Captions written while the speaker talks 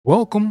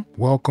Welcome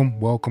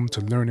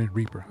to Learning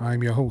Reaper.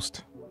 I'm your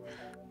host,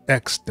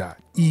 X.E.L.O.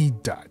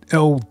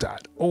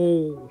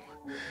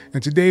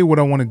 And today what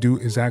I want to do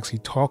is actually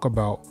talk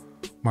about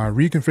my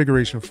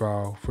reconfiguration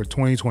file for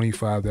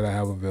 2025 that I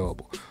have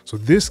available. So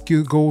this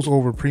goes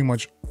over pretty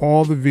much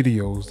all the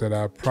videos that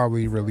I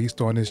probably released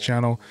on this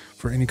channel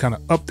for any kind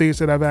of updates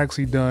that I've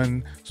actually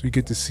done. So you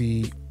get to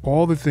see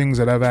all the things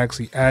that I've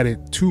actually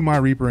added to my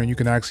Reaper, and you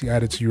can actually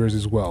add it to yours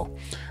as well.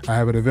 I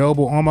have it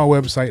available on my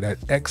website at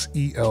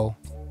xelohh.com.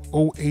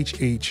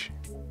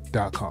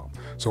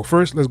 So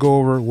first, let's go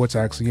over what's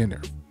actually in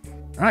there.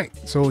 All right,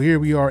 so here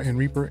we are in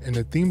Reaper, and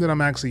the theme that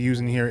I'm actually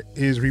using here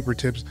is Reaper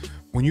Tips.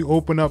 When you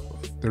open up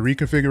the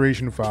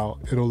reconfiguration file,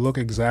 it'll look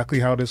exactly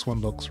how this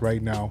one looks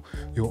right now.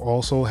 You'll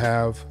also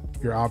have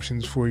your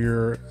options for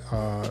your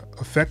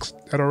effects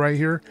that are right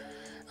here.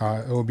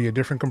 It will be a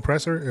different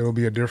compressor. It'll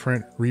be a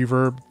different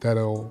reverb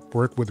that'll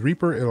work with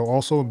Reaper. It'll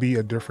also be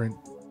a different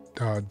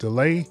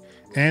delay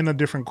and a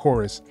different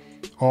chorus,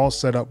 all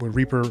set up with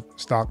Reaper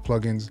stock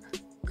plugins,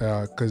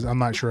 because I'm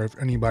not sure if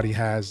anybody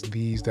has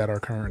these that are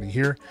currently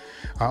here.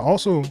 I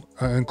also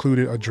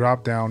included a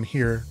drop down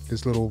here,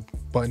 this little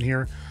button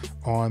here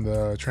on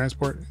the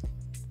transport.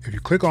 If you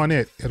click on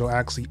it, it'll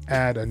actually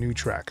add a new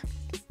track.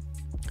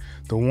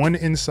 The one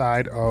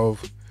inside of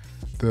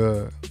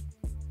the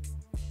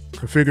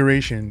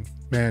configuration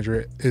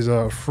manager is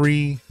a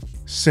free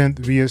synth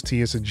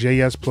VST. It's a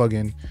JS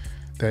plugin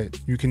that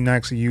you can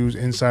actually use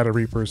inside of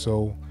Reaper.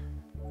 So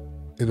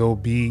it'll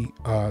be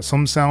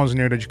some sounds in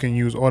there that you can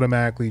use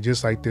automatically,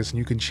 just like this, and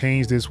you can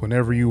change this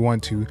whenever you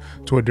want to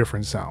a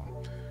different sound,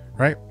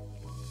 right?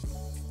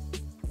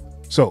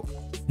 So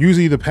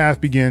usually the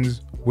path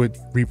begins with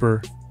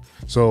Reaper.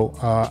 So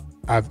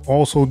I've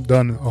also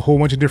done a whole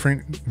bunch of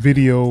different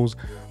videos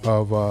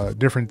of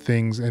different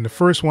things, and the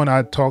first one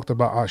I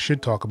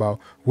should talk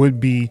about would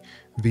be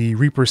the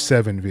Reaper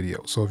 7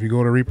 video. So if you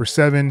go to Reaper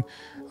 7,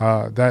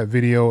 that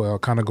video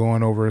kind of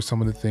going over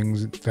some of the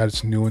things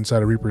that's new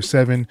inside of Reaper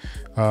 7.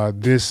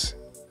 This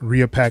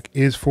RIA pack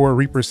is for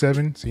Reaper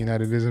 7, seeing that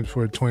it isn't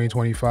for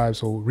 2025.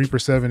 So Reaper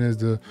 7 is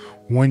the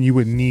one you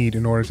would need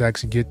in order to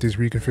actually get this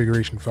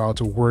reconfiguration file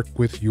to work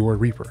with your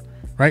Reaper,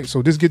 right?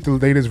 So just get the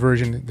latest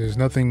version. There's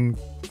nothing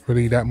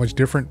really that much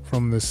different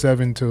from the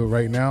 7 to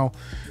right now.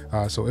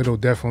 So it'll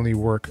definitely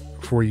work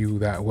for you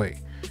that way,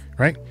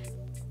 right?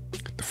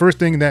 The first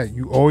thing that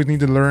you always need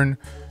to learn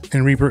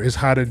in Reaper is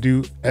how to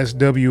do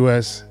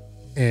SWS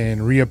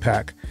and RIA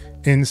pack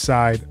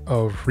inside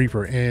of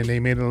Reaper, and they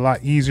made it a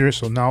lot easier.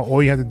 So now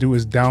all you have to do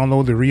is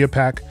download the RIA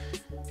pack,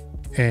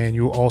 and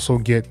you'll also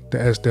get the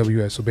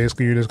SWS. So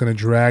basically you're just going to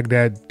drag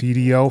that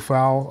DDL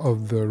file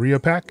of the RIA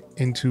pack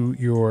into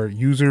your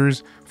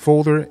users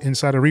folder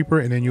inside of Reaper,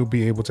 and then you'll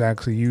be able to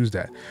actually use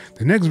that.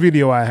 The next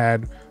video I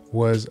had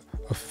was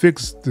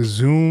fix the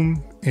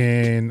zoom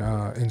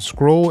and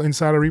scroll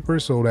inside of Reaper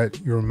so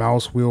that your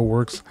mouse wheel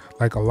works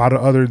like a lot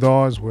of other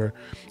DAWs, where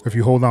if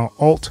you hold down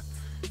Alt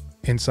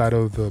inside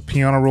of the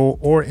piano roll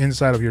or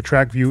inside of your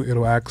track view,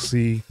 it'll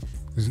actually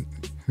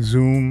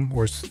zoom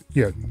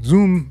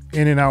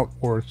in and out,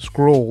 or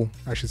scroll,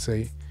 I should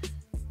say,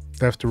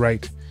 left to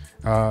right,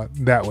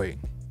 that way.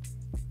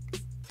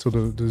 So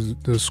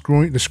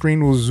the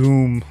screen will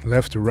zoom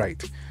left to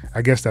right.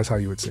 I guess that's how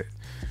you would say it.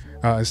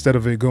 Instead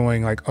of it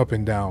going like up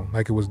and down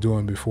like it was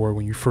doing before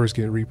when you first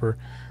get Reaper.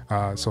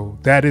 So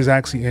that is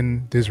actually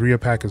in this RIA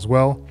pack as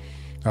well.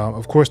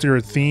 Of course, there are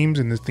themes,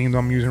 and the theme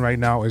I'm using right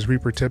now is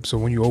Reaper Tips. So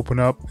when you open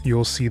up,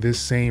 you'll see this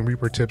same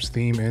Reaper Tips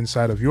theme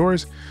inside of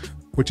yours,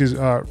 which is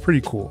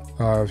pretty cool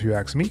if you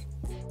ask me.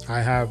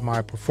 I have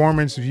my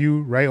performance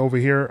view right over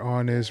here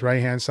on this right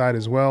hand side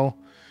as well.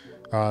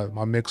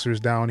 My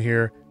mixer's down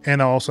here,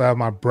 and I also have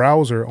my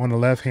browser on the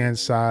left hand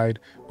side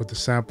with the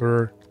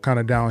sampler kind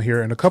of down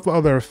here, and a couple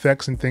other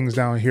effects and things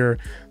down here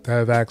that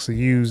I've actually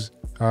used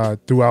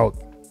throughout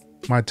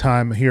my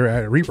time here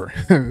at Reaper.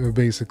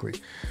 Basically,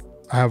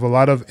 I have a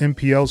lot of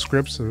MPL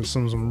scripts. There's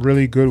some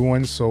really good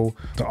ones. So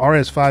the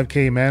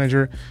RS5K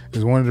manager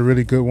is one of the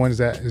really good ones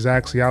that is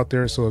actually out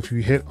there. So if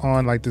you hit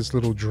on like this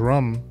little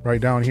drum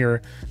right down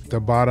here at the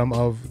bottom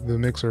of the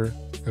mixer,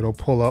 it'll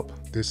pull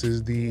up. This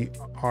is the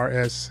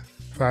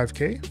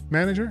RS5K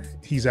manager.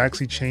 He's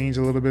actually changed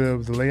a little bit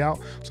of the layout.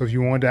 So if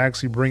you want to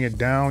actually bring it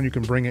down, you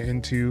can bring it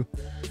into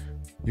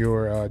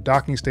your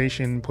docking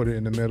station, put it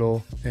in the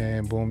middle,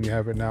 and boom, you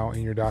have it now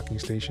in your docking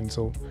station.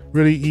 So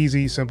really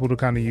easy, simple to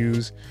kind of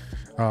use.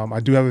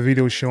 I do have a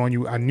video showing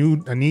you. I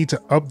need to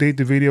update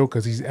the video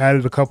because he's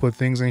added a couple of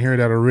things in here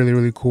that are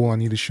really cool. I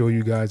need to show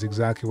you guys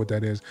exactly what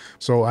that is.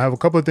 So I have a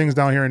couple of things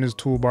down here in this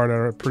toolbar that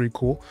are pretty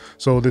cool.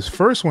 So this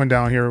first one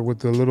down here with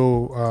the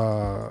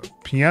little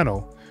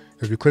piano,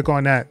 if you click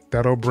on that,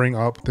 that'll bring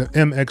up the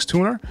MX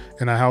tuner.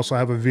 And I also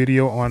have a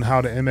video on how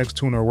the MX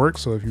tuner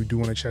works. So if you do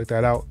want to check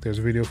that out, there's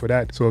a video for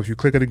that. So if you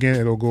click it again,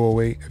 it'll go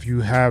away. If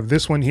you have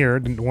this one here,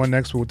 the one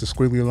next with the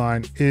squiggly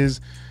line is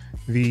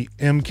the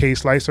MK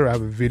slicer. I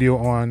have a video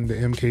on the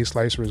MK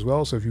slicer as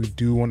well. So if you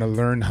do want to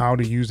learn how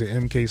to use the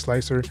MK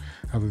slicer,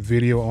 I have a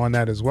video on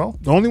that as well.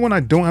 The only one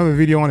I don't have a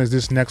video on is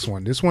this next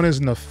one. This one is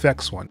an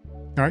effects one.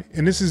 All right,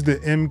 and this is the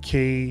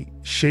MK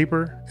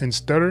shaper and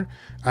stutter.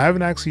 I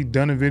haven't actually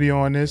done a video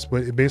on this,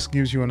 but it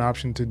basically gives you an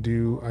option to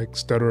do like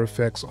stutter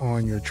effects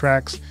on your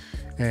tracks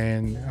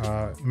and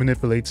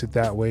manipulates it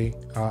that way.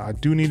 I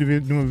do need to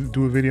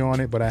do a video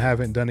on it, but I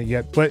haven't done it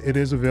yet, but it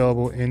is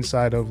available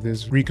inside of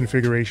this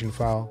reconfiguration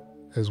file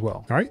as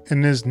well. All right,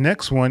 and this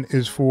next one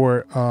is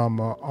for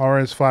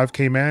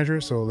RS5K manager.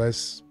 So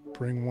let's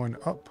bring one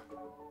up.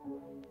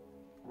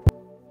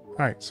 All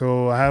right,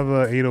 so I have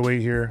a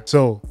 808 here.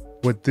 So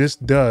what this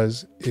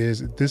does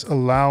is this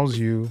allows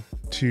you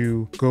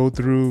to go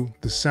through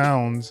the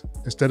sounds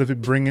instead of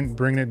it bringing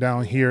it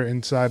down here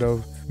inside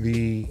of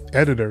the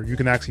editor. You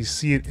can actually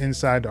see it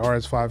inside the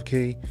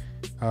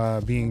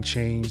RS5K being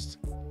changed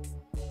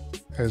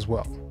as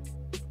well.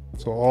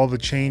 So all the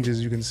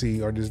changes you can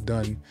see are just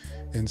done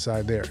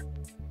inside there.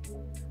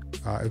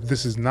 If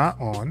this is not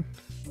on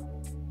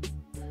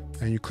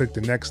and you click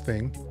the next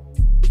thing,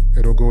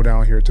 it'll go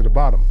down here to the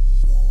bottom.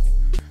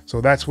 So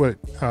that's what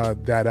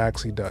that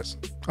actually does.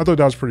 I thought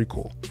that was pretty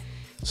cool.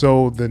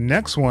 So the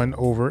next one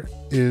over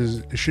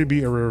it should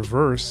be a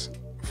reverse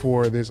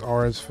for this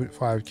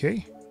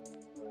RS5K.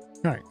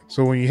 All right,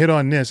 so when you hit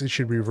on this, it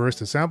should reverse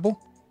the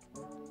sample.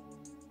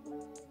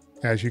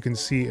 As you can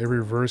see, it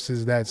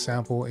reverses that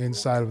sample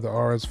inside of the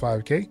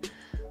RS5K.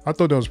 I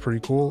thought that was pretty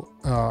cool.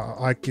 I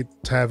like it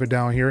to have it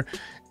down here.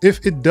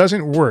 If it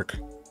doesn't work,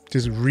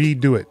 just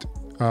redo it.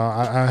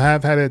 I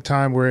have had a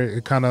time where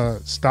it kind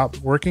of stopped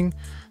working.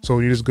 So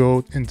you just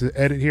go into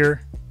edit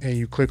here and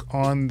you click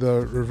on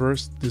the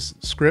reverse this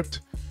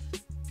script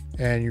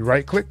and you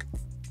right click,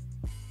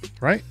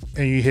 right?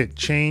 And you hit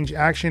change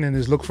action and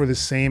just look for the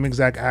same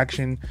exact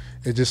action.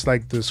 It's just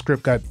like the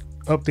script got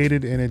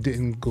updated and it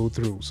didn't go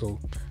through. So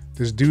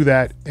just do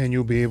that and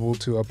you'll be able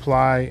to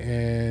apply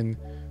and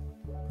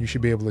you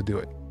should be able to do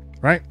it,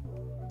 right?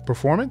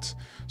 Performance.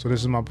 So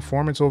this is my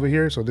performance over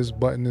here. So this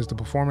button is the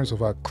performance. So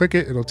if I click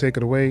it, it'll take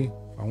it away.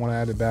 If I want to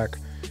add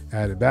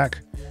it back,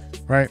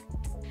 right?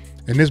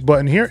 And this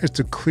button here is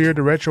to clear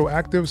the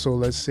retroactive. So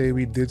let's say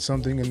we did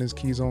something in this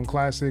Keyzone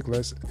Classic.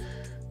 Let's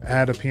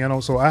add a piano.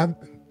 So I've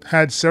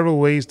had several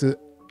ways to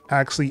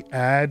actually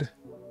add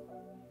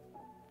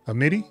a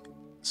MIDI.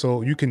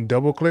 So you can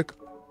double click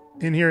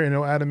in here and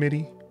it'll add a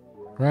MIDI,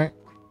 right?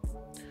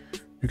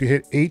 You can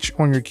hit H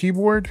on your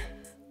keyboard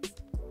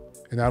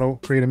and that'll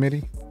create a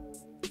MIDI.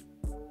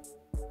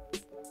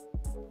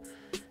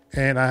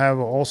 And I have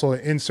also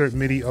an insert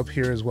MIDI up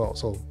here as well.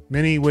 So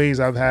many ways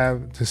I've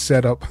had to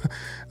set up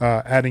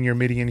adding your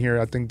MIDI in here.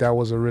 I think that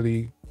was a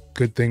really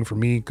good thing for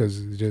me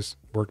because it just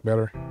worked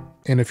better.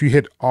 And if you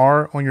hit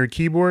R on your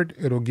keyboard,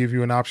 it'll give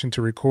you an option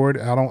to record.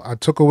 I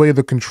took away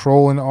the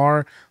control in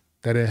R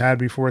that it had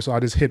before. So I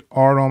just hit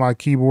R on my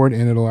keyboard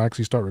and it'll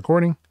actually start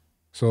recording.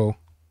 So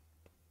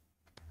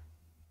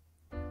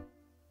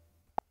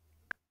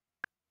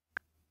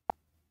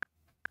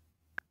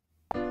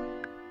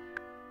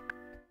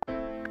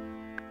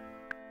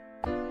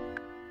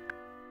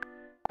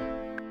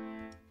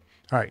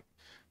all right,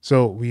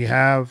 so we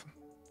have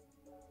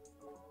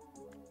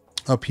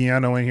a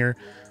piano in here,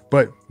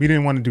 but we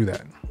didn't want to do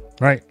that,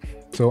 right?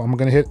 So I'm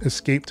gonna hit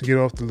escape to get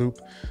off the loop.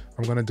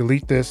 I'm gonna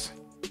delete this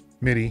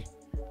MIDI,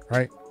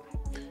 right?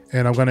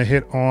 And I'm gonna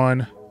hit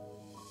on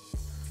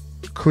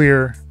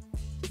clear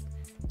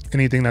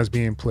anything that's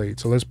being played.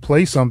 So let's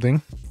play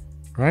something,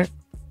 right?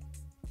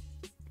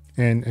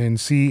 And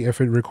see if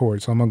it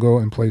records. So I'm gonna go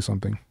and play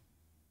something.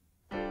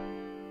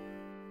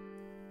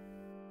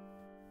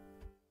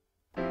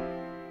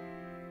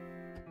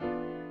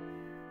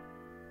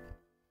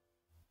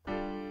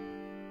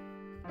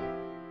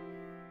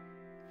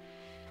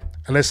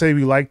 And let's say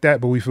we like that,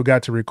 but we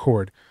forgot to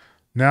record.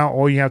 Now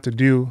all you have to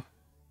do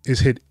is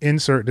hit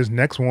insert, this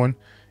next one,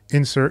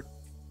 insert,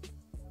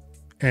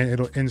 and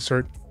it'll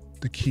insert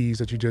the keys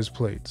that you just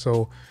played.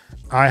 So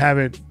I have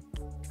it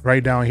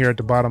right down here at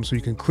the bottom so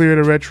you can clear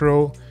the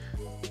retro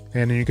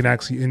and then you can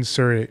actually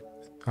insert it.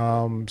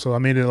 So I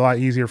made it a lot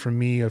easier for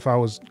me if I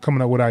was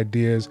coming up with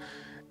ideas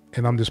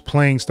and I'm just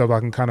playing stuff, I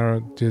can kind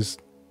of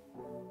just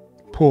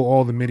pull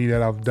all the MIDI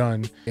that I've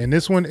done. And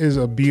this one is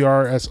a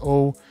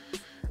BRSO.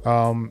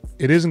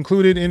 It is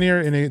included in here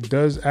and it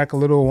does act a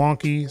little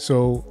wonky.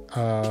 So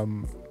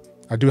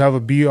I do have a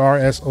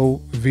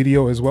BRSO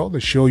video as well to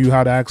show you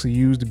how to actually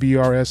use the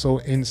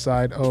BRSO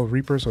inside of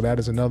Reaper. So that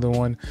is another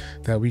one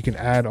that we can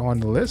add on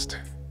the list.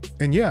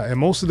 And yeah, and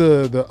most of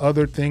the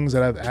other things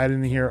that I've added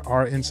in here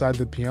are inside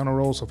the piano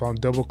roll. So if I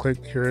double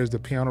click, here is the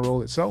piano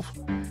roll itself.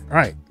 All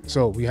right,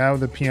 so we have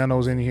the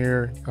pianos in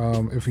here.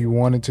 If we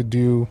wanted to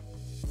do,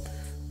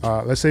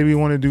 let's say we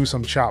want to do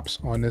some chops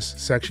on this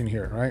section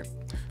here, right?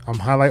 I'm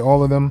highlight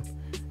all of them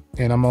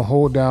and I'm gonna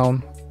hold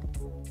down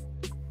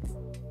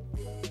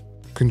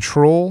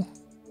Control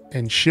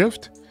and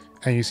Shift,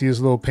 and you see this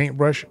little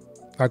paintbrush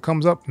that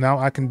comes up. Now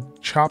I can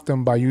chop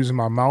them by using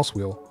my mouse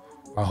wheel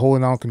by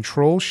holding down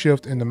Control,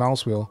 Shift, and the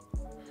mouse wheel.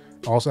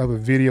 I also have a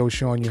video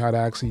showing you how to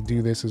actually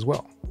do this as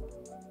well.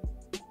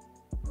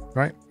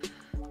 Right.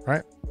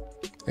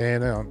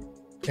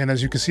 And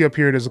as you can see up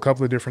here, there's a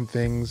couple of different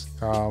things.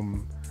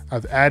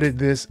 I've added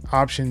this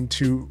option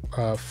to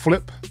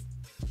flip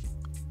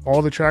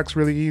all the tracks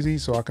really easy,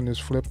 so I can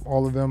just flip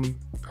all of them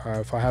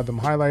if I have them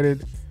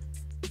highlighted.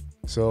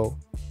 So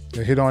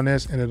you hit on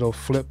this and it'll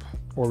flip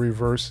or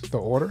reverse the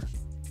order.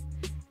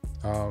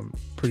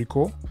 Pretty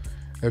cool.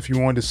 If you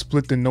want to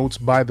split the notes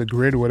by the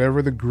grid,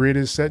 whatever the grid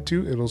is set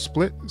to, it'll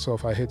split. So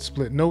if I hit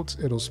split notes,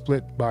 it'll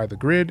split by the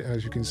grid.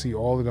 As you can see,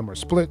 all of them are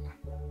split.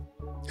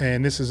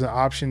 And this is an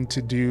option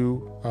to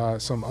do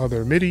some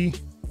other MIDI.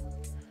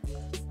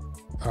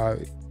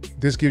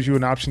 This gives you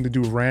an option to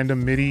do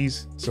random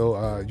MIDIs.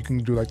 So you can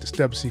do like the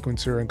step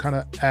sequencer and kind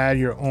of add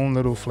your own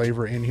little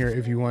flavor in here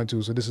if you want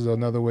to. So this is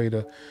another way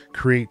to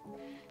create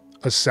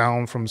a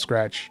sound from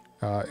scratch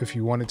if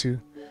you wanted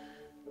to.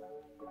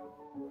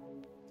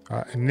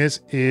 And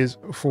this is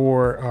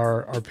for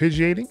our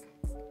arpeggiating.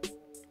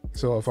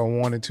 So if I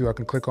wanted to, I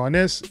can click on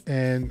this,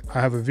 and I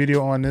have a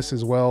video on this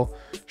as well,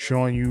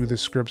 showing you the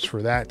scripts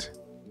for that.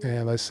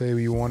 And let's say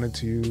we wanted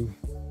to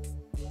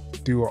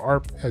do an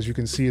ARP. As you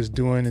can see, it's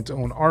doing its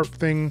own ARP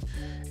thing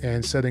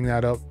and setting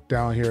that up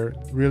down here.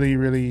 Really,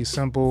 really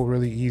simple,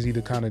 really easy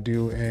to kind of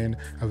do. And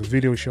I have a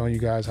video showing you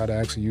guys how to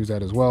actually use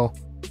that as well.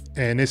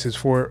 And this is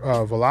for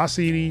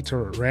velocity, to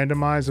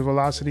randomize the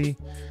velocity.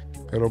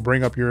 It'll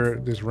bring up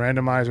this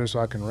randomizer so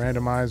I can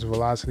randomize the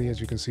velocity. As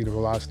you can see, the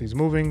velocity is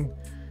moving.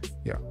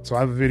 Yeah, so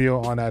I have a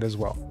video on that as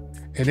well.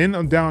 And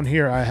then down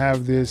here, I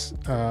have this,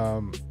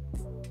 the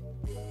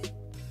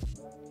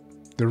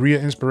Rhea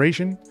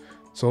inspiration.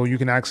 So you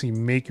can actually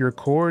make your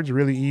chords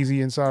really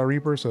easy inside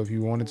Reaper. So if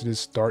you wanted to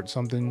just start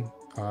something,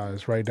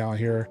 it's right down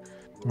here,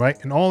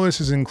 right? And all this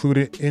is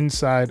included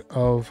inside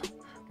of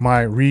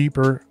my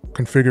Reaper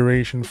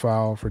configuration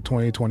file for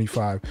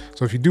 2025.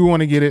 So if you do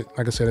want to get it,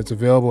 like I said, it's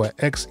available at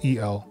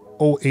xelohh.com.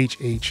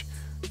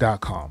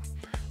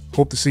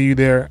 Hope to see you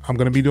there. I'm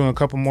going to be doing a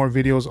couple more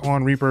videos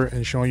on Reaper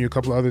and showing you a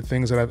couple of other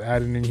things that I've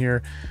added in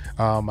here.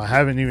 I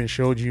haven't even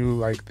showed you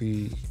like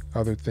the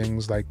other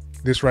things. Like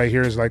this right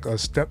here is like a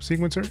step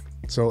sequencer.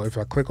 So if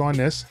I click on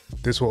this,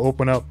 this will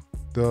open up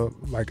the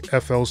like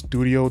FL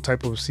Studio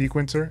type of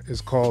sequencer.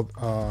 It's called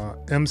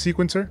M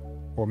sequencer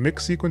or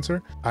mix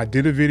sequencer. I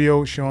did a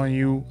video showing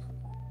you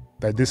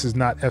that this is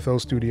not FL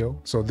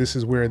Studio. So this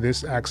is where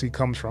this actually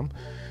comes from.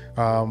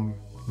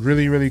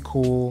 Really, really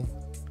cool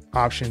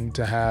option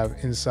to have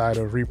inside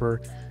of Reaper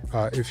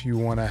if you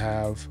want to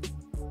have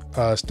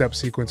a step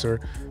sequencer.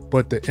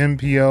 But the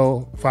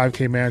MPL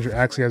 5K Manager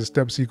actually has a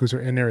step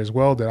sequencer in there as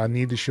well that I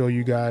need to show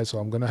you guys. So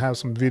I'm going to have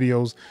some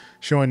videos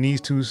showing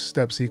these two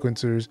step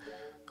sequencers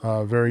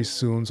very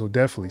soon. So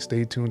definitely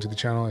stay tuned to the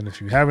channel. And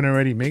if you haven't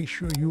already, make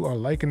sure you are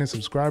liking and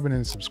subscribing,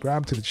 and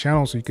subscribe to the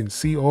channel so you can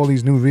see all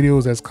these new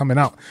videos that's coming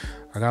out.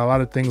 I got a lot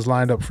of things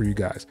lined up for you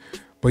guys.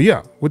 But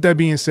yeah, with that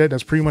being said,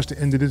 that's pretty much the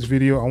end of this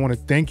video. I want to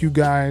thank you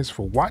guys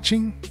for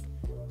watching,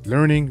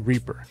 learning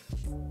Reaper.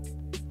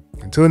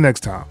 Until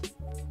next time,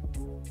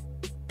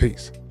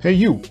 peace. Hey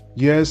you,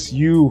 yes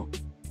you.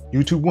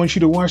 YouTube wants you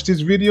to watch this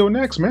video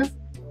next, man.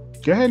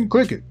 Go ahead and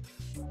click it.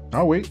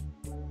 I'll wait.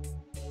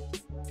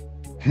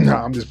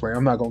 Nah, I'm just playing.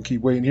 I'm not gonna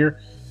keep waiting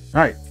here.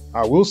 All right,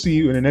 I will see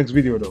you in the next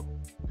video though.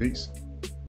 Peace.